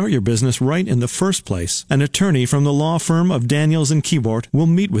like to start your business right in the first place, an attorney from the law firm of Daniels & Keyboard will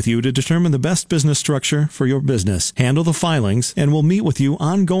meet with you to determine the best business structure for your business, handle the filings, and will meet with you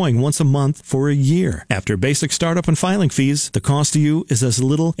ongoing once a month for a year. After basic startup and filing fees, the cost to you is as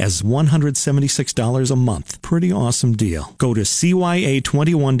little as $176 a month. Pretty awesome deal. Go to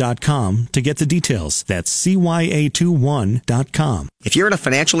CYA21.com to get the details. That's CYA21.com. If you're in a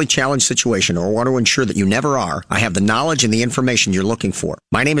financially challenged situation or want to ensure that you never are, I have the knowledge and the information you're looking for.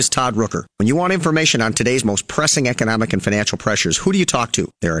 My name is Todd Rooker. When you want information on today's most pressing economic and financial pressures, who do you talk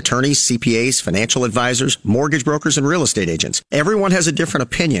to? There are attorneys, CPAs, financial advisors, mortgage brokers, and real estate agents. Everyone has a different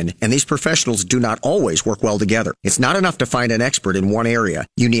opinion, and these professionals do not always work well together. It's not enough to find an expert in one area.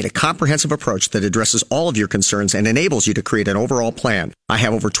 You need a comprehensive approach that addresses all of your concerns and enables you to create an overall plan. I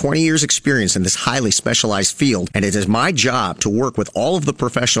have over 20 years experience in this highly specialized field, and it is my my job to work with all of the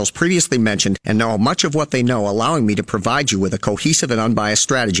professionals previously mentioned and know much of what they know, allowing me to provide you with a cohesive and unbiased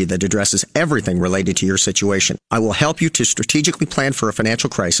strategy that addresses everything related to your situation. I will help you to strategically plan for a financial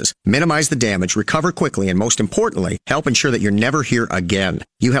crisis, minimize the damage, recover quickly, and most importantly, help ensure that you're never here again.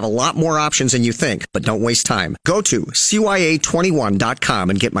 You have a lot more options than you think, but don't waste time. Go to CYA21.com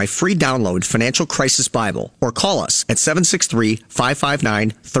and get my free download Financial Crisis Bible, or call us at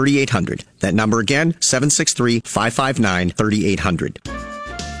 763-559-3800. That number again, 763-559-3800.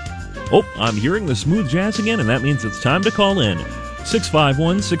 Oh, I'm hearing the smooth jazz again, and that means it's time to call in.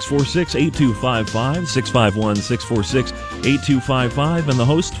 651-646-8255, 651-646-8255, and the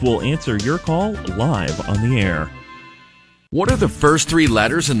hosts will answer your call live on the air. What are the first three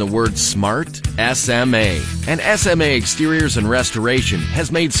letters in the word SMART? SMA. And SMA Exteriors and Restoration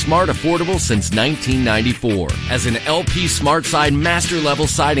has made smart affordable since 1994. As an LP SmartSide Master Level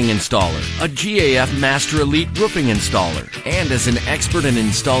Siding Installer, a GAF Master Elite Roofing Installer, and as an expert in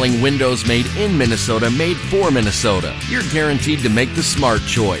installing windows made in Minnesota, made for Minnesota, you're guaranteed to make the smart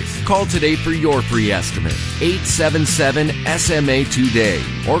choice. Call today for your free estimate. 877-SMA today.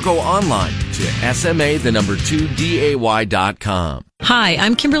 Or go online to SMA2DAY.com. Hi,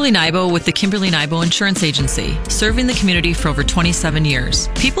 I'm Kimberly Nybo with the Kimberly Nybo Insurance Agency, serving the community for over 27 years.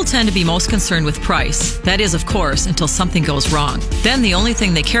 People tend to be most concerned with price. That is, of course, until something goes wrong. Then the only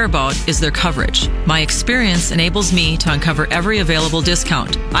thing they care about is their coverage. My experience enables me to uncover every available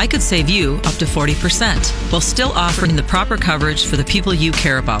discount. I could save you up to 40%, while still offering the proper coverage for the people you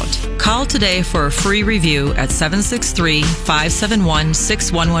care about. Call today for a free review at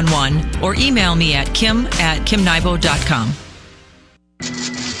 763-571-6111 or email me at kim@kimnybo.com.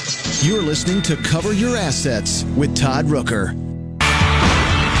 You're listening to Cover Your Assets with Todd Rooker.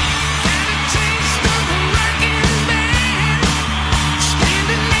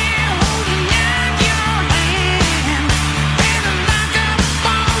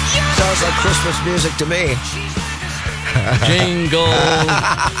 Sounds like Christmas music to me. Jingle.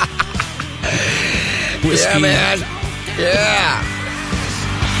 Yeah, man. Yeah.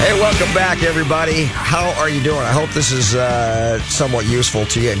 Hey, welcome back, everybody. How are you doing? I hope this is somewhat useful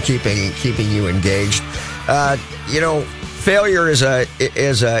to you and keeping you engaged. Failure is a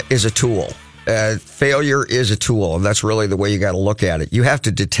tool. Failure is a tool, and that's really the way you got to look at it. You have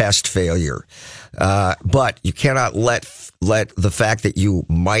to detest failure, but you cannot let the fact that you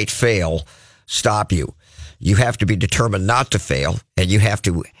might fail stop you. You have to be determined not to fail, and you have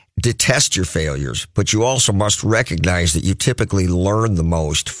to detest your failures, but you also must recognize that you typically learn the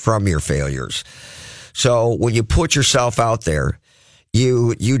most from your failures. So when you put yourself out there,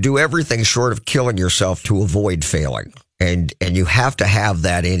 you do everything short of killing yourself to avoid failing. And you have to have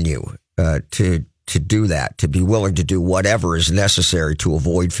that in you, to do that, to be willing to do whatever is necessary to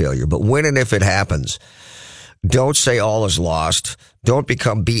avoid failure. But when and if it happens, don't say all is lost. Don't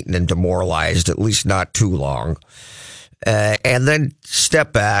become beaten and demoralized, at least not too long. And then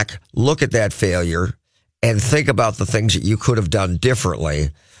step back, look at that failure, and think about the things that you could have done differently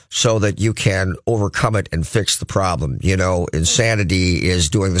so that you can overcome it and fix the problem. You know, insanity is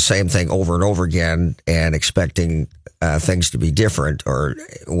doing the same thing over and over again and expecting things to be different, or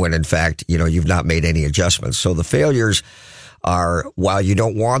when in fact, you've not made any adjustments. So the failures are, while you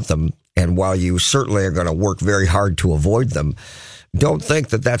don't want them, and while you certainly are going to work very hard to avoid them, don't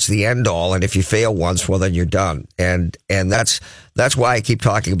think that that's the end all. And if you fail once, well, then you're done. And that's why I keep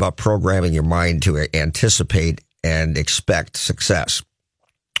talking about programming your mind to anticipate and expect success.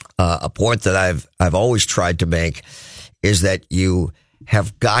 A point that I've always tried to make is that you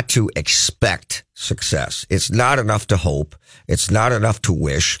have got to expect success. It's not enough to hope. It's not enough to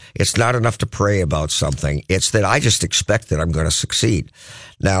wish. It's not enough to pray about something. It's that I just expect that I'm going to succeed.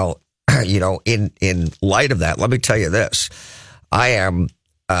 Now, in light of that, let me tell you this. I am,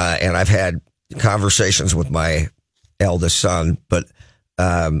 and I've had conversations with my eldest son, but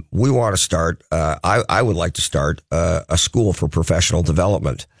we want to start, I would like to start a school for professional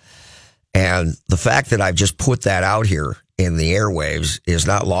development. And the fact that I've just put that out here in the airwaves is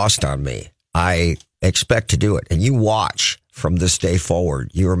not lost on me. I expect to do it. And you watch from this day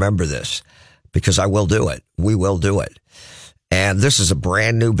forward. You remember this, because I will do it. We will do it. And this is a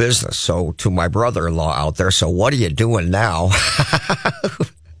brand new business. So to my brother-in-law out there, so what are you doing now?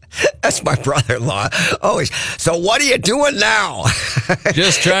 That's my brother-in-law always. So what are you doing now?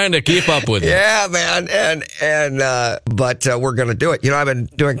 Just trying to keep up with it. Yeah, man. But we're going to do it. I've been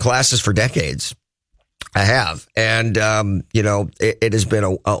doing classes for decades I have. And, it has been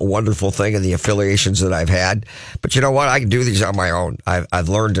a wonderful thing in the affiliations that I've had. But you know what? I can do these on my own. I've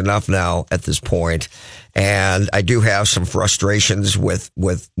learned enough now at this point. And I do have some frustrations with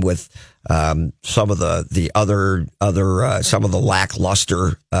some of the other some of the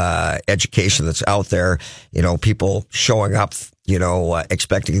lackluster, education that's out there. People showing up,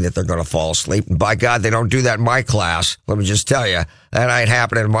 expecting that they're going to fall asleep. And by God, they don't do that in my class. Let me just tell you, that ain't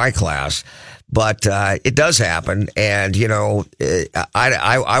happening in my class. But it does happen, and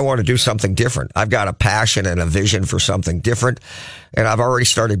I want to do something different. I've got a passion and a vision for something different, and I've already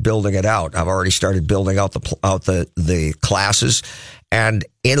started building it out. I've already started building out the classes, and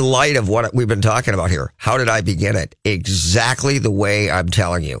in light of what we've been talking about here, how did I begin it? Exactly the way I'm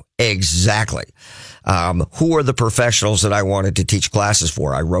telling you. Exactly. Who are the professionals that I wanted to teach classes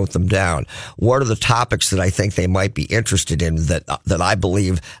for? I wrote them down. What are the topics that I think they might be interested in that I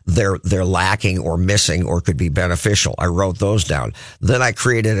believe they're lacking or missing or could be beneficial? I wrote those down. Then I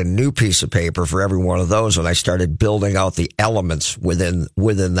created a new piece of paper for every one of those, and I started building out the elements within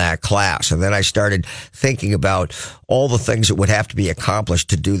that class. And then I started thinking about all the things that would have to be accomplished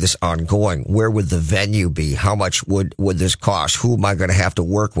to do this ongoing. Where would the venue be? How much would this cost? Who am I going to have to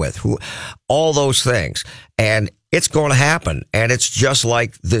work with? All those things. And it's going to happen. And it's just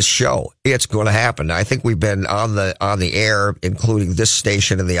like this show. It's going to happen. I think we've been on the air, including this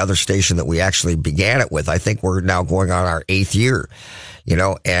station and the other station that we actually began it with. I think we're now going on our 8th year,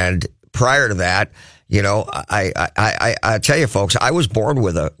 and prior to that, I tell you folks, I was born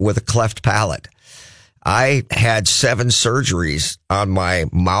with a cleft palate. I had 7 surgeries on my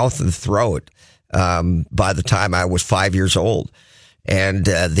mouth and throat, by the time I was 5 years old. And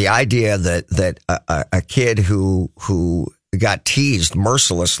the idea that a kid who got teased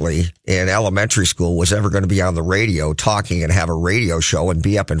mercilessly in elementary school was ever going to be on the radio talking and have a radio show and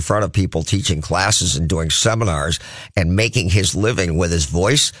be up in front of people teaching classes and doing seminars and making his living with his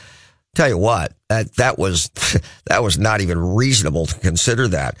voice, tell you what, that was not even reasonable to consider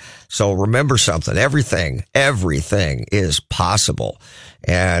that. So remember something, everything is possible.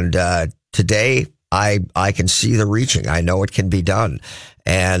 And today I can see the reaching. I know it can be done.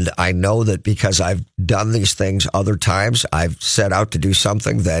 And I know that because I've done these things other times, I've set out to do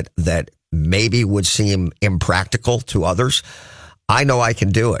something that maybe would seem impractical to others. I know I can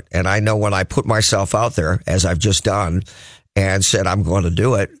do it. And I know when I put myself out there, as I've just done, and said I'm going to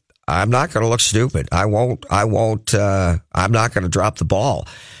do it, I'm not going to look stupid. I'm not going to drop the ball.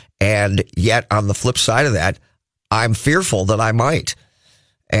 And yet on the flip side of that, I'm fearful that I might.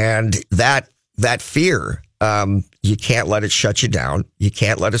 And that fear, you can't let it shut you down. You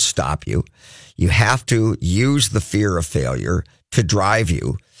can't let it stop you. You have to use the fear of failure to drive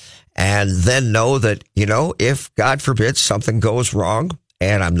you, and then know that, if God forbid something goes wrong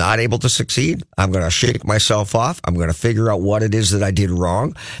and I'm not able to succeed, I'm going to shake myself off. I'm going to figure out what it is that I did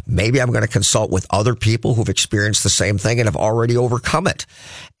wrong. Maybe I'm going to consult with other people who've experienced the same thing and have already overcome it,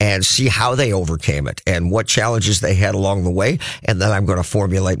 and see how they overcame it and what challenges they had along the way. And then I'm going to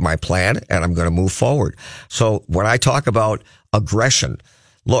formulate my plan and I'm going to move forward. So when I talk about aggression,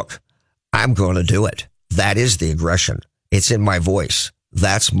 look, I'm going to do it. That is the aggression. It's in my voice.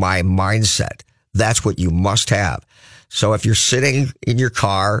 That's my mindset. That's what you must have. So if you're sitting in your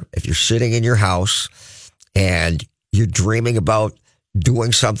car, if you're sitting in your house and you're dreaming about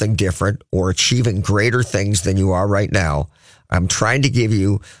doing something different or achieving greater things than you are right now, I'm trying to give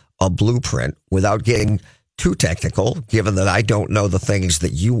you a blueprint without getting too technical, given that I don't know the things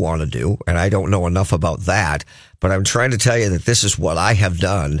that you want to do, and I don't know enough about that. But I'm trying to tell you that this is what I have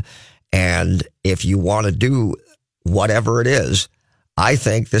done. And if you want to do whatever it is, I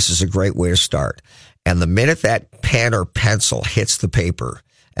think this is a great way to start. And the minute that pen or pencil hits the paper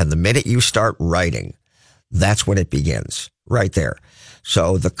and the minute you start writing, that's when it begins right there.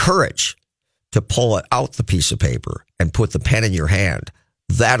 So the courage to pull it out the piece of paper and put the pen in your hand,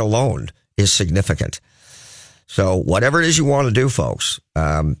 that alone is significant. So whatever it is you want to do, folks,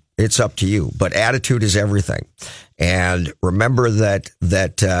 it's up to you. But attitude is everything. And remember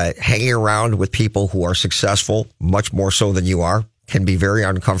that hanging around with people who are successful, much more so than you are, can be very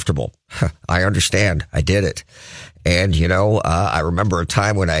uncomfortable. I understand. I did it. And, I remember a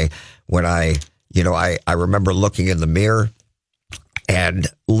time when I remember looking in the mirror and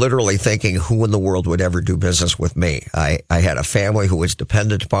literally thinking, who in the world would ever do business with me? I had a family who was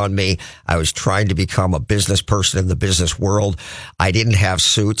dependent upon me. I was trying to become a business person in the business world. I didn't have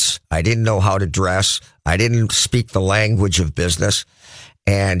suits. I didn't know how to dress. I didn't speak the language of business.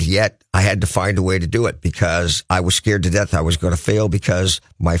 And yet I had to find a way to do it because I was scared to death I was going to fail because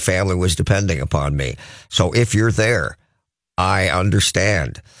my family was depending upon me. So if you're there, I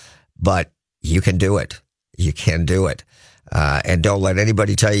understand, but you can do it. You can do it. And don't let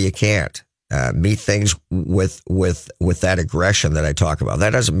anybody tell you can't. Meet things with that aggression that I talk about.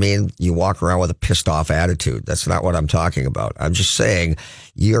 That doesn't mean you walk around with a pissed off attitude. That's not what I'm talking about. I'm just saying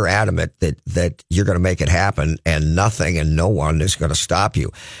you're adamant that you're going to make it happen, and nothing and no one is going to stop you.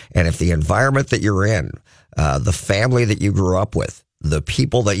 And if the environment that you're in, the family that you grew up with, the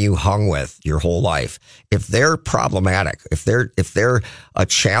people that you hung with your whole life, if they're problematic, if they're a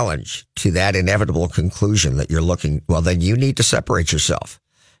challenge to that inevitable conclusion that you're looking, well, then you need to separate yourself.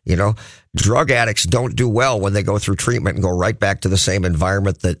 You know, drug addicts don't do well when they go through treatment and go right back to the same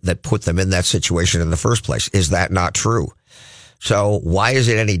environment that put them in that situation in the first place. Is that not true? So why is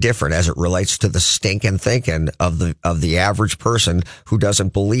it any different as it relates to the stinking thinking of the average person who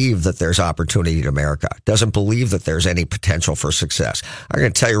doesn't believe that there's opportunity in America, doesn't believe that there's any potential for success? I'm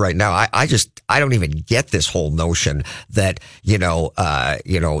going to tell you right now, I don't even get this whole notion that,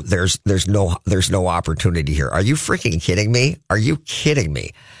 there's no opportunity here. Are you freaking kidding me? Are you kidding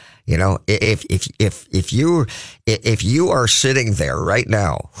me? You know, if you are sitting there right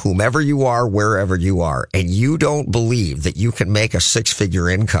now, whomever you are, wherever you are, and you don't believe that you can make a 6-figure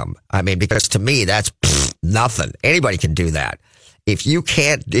income, I mean, because to me, that's nothing. Anybody can do that. If you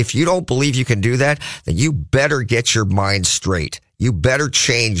don't believe you can do that, then you better get your mind straight. You better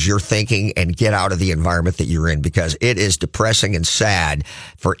change your thinking and get out of the environment that you're in, because it is depressing and sad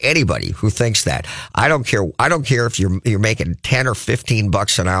for anybody who thinks that. I don't care if you're making 10 or 15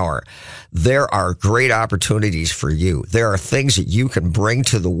 bucks an hour. There are great opportunities for you. There are things that you can bring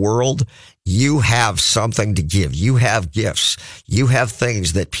to the world. You have something to give. You have gifts. You have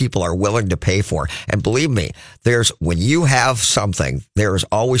things that people are willing to pay for. And believe me, when you have something, there is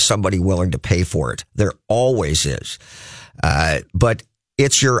always somebody willing to pay for it. There always is. But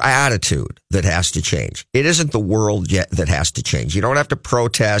it's your attitude that has to change. It isn't the world yet that has to change. You don't have to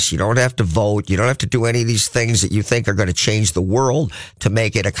protest. You don't have to vote. You don't have to do any of these things that you think are going to change the world to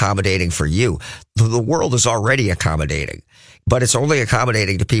make it accommodating for you. The world is already accommodating, but it's only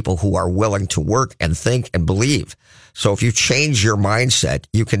accommodating to people who are willing to work and think and believe. So if you change your mindset,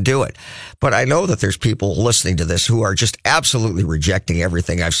 you can do it. But I know that there's people listening to this who are just absolutely rejecting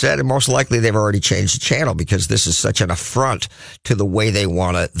everything I've said, and most likely they've already changed the channel because this is such an affront to the way they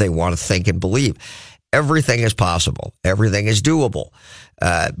want to think and believe. Everything is possible. Everything is doable.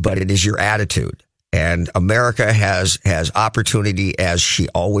 But it is your attitude. And America has opportunity, as she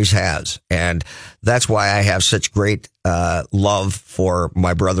always has. And that's why I have such great love for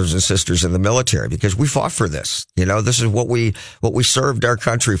my brothers and sisters in the military, because we fought for this. You know, this is what we served our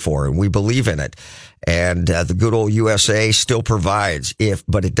country for, and we believe in it. And the good old USA still provides,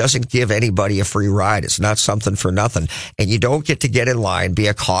 but it doesn't give anybody a free ride. It's not something for nothing. And you don't get to get in line, be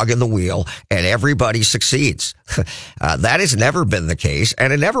a cog in the wheel, and everybody succeeds. That has never been the case,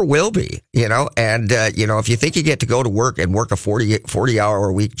 and it never will be, you know. And, if you think you get to go to work and work a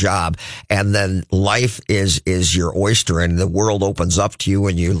 40-hour-a-week job, and then life is your oyster and the world opens up to you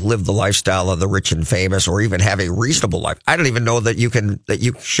and you live the lifestyle of the rich and famous, or even have a reasonable life, I don't even know that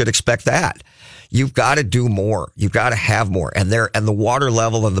you should expect that. You've got to do more. You've got to have more. And the water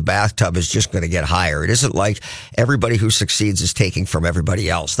level in the bathtub is just going to get higher. It isn't like everybody who succeeds is taking from everybody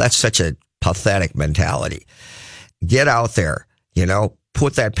else. That's such a pathetic mentality. Get out there,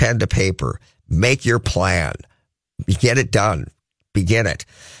 put that pen to paper, make your plan, get it done, begin it.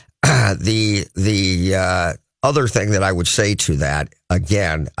 The other thing that I would say to that,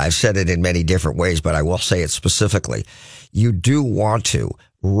 again, I've said it in many different ways, but I will say it specifically. You do want to,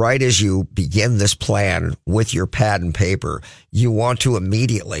 right as you begin this plan with your pad and paper, you want to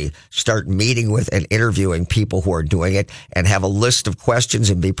immediately start meeting with and interviewing people who are doing it, and have a list of questions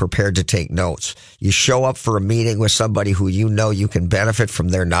and be prepared to take notes. You show up for a meeting with somebody who you can benefit from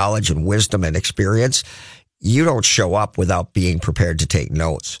their knowledge and wisdom and experience. You don't show up without being prepared to take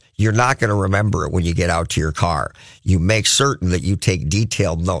notes. You're not going to remember it when you get out to your car. You make certain that you take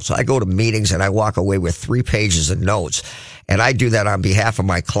detailed notes. I go to meetings and I walk away with 3 pages of notes. And I do that on behalf of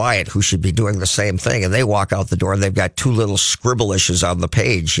my client, who should be doing the same thing. And they walk out the door and they've got 2 little scribblishes on the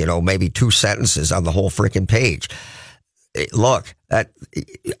page, maybe 2 sentences on the whole freaking page. Look,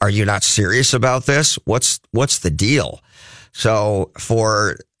 are you not serious about this? What's the deal? So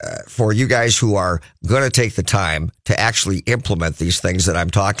for you guys who are going to take the time to actually implement these things that I'm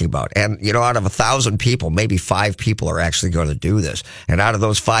talking about, and out of 1,000 people, maybe 5 people are actually going to do this. And out of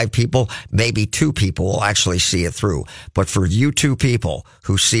those 5 people, maybe 2 people will actually see it through. But for you 2 people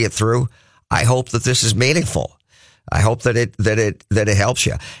who see it through, I hope that this is meaningful. I hope that it helps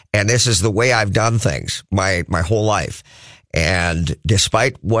you. And this is the way I've done things my whole life. And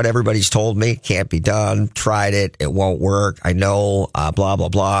despite what everybody's told me, can't be done, tried it, it won't work, I know, blah, blah,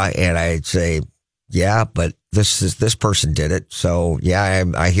 blah. And I'd say, yeah, but this person did it. So yeah,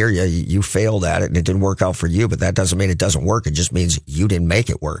 I hear you. You failed at it and it didn't work out for you, but that doesn't mean it doesn't work. It just means you didn't make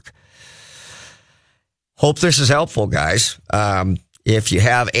it work. Hope this is helpful, guys. If you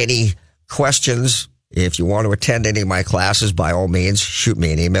have any questions, if you want to attend any of my classes, by all means, shoot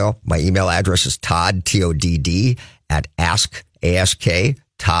me an email. My email address is Todd, T-O-D-D, at ask,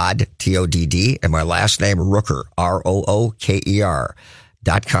 Todd, T-O-D-D, and my last name, Rooker, R-O-O-K-E-R.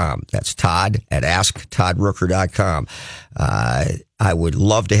 .com. That's Todd at asktoddrooker.com. I would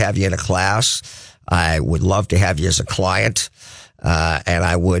love to have you in a class. I would love to have you as a client. And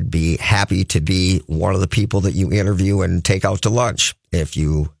I would be happy to be one of the people that you interview and take out to lunch if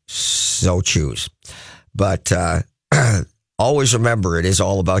you so choose. But, always remember it is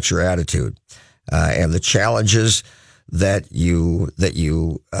all about your attitude, and the challenges that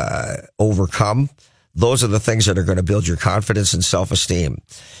you overcome. Those are the things that are going to build your confidence and self-esteem.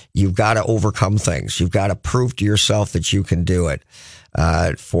 You've got to overcome things. You've got to prove to yourself that you can do it.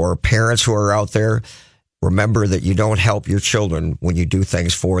 For parents who are out there, remember that you don't help your children when you do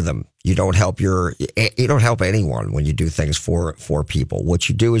things for them. You don't help anyone when you do things for people. What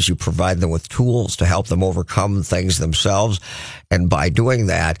you do is you provide them with tools to help them overcome things themselves. And by doing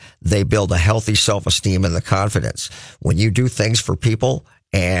that, they build a healthy self-esteem and the confidence. When you do things for people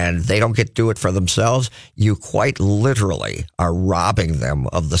and they don't get to do it for themselves, you quite literally are robbing them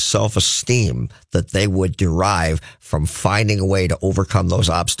of the self-esteem that they would derive from finding a way to overcome those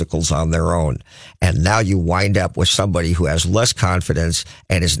obstacles on their own. And now you wind up with somebody who has less confidence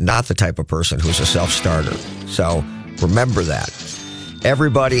and is not the type of person who's a self-starter. So remember that.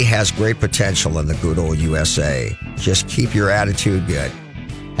 Everybody has great potential in the good old USA. Just keep your attitude good.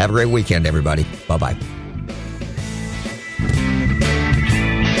 Have a great weekend, everybody. Bye-bye.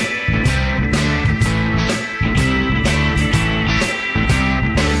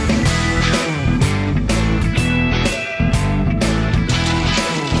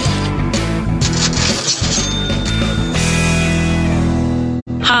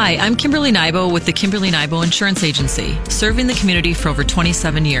 Hi, I'm Kimberly Nybo with the Kimberly Nybo Insurance Agency, serving the community for over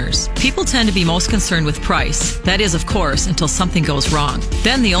 27 years. People tend to be most concerned with price. That is, of course, until something goes wrong.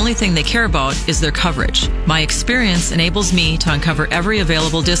 Then the only thing they care about is their coverage. My experience enables me to uncover every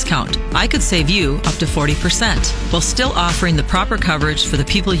available discount. I could save you up to 40%, while still offering the proper coverage for the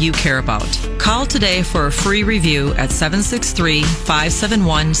people you care about. Call today for a free review at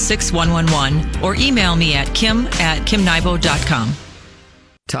 763-571-6111 or email me at kim@kimnybo.com.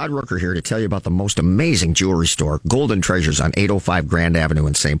 Todd Rooker here to tell you about the most amazing jewelry store, Golden Treasures on 805 Grand Avenue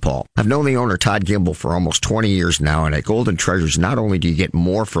in St. Paul. I've known the owner, Todd Gimble, for almost 20 years now, and at Golden Treasures, not only do you get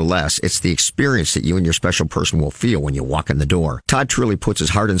more for less, it's the experience that you and your special person will feel when you walk in the door. Todd truly puts his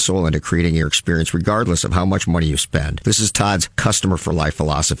heart and soul into creating your experience regardless of how much money you spend. This is Todd's customer for life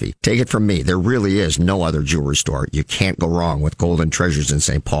philosophy. Take it from me, there really is no other jewelry store. You can't go wrong with Golden Treasures in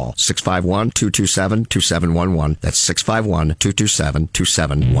St. Paul. 651-227-2711. That's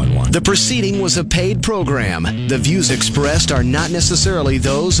 651-227-2711. The proceeding was a paid program. The views expressed are not necessarily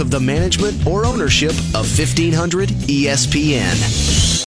those of the management or ownership of 1500 ESPN.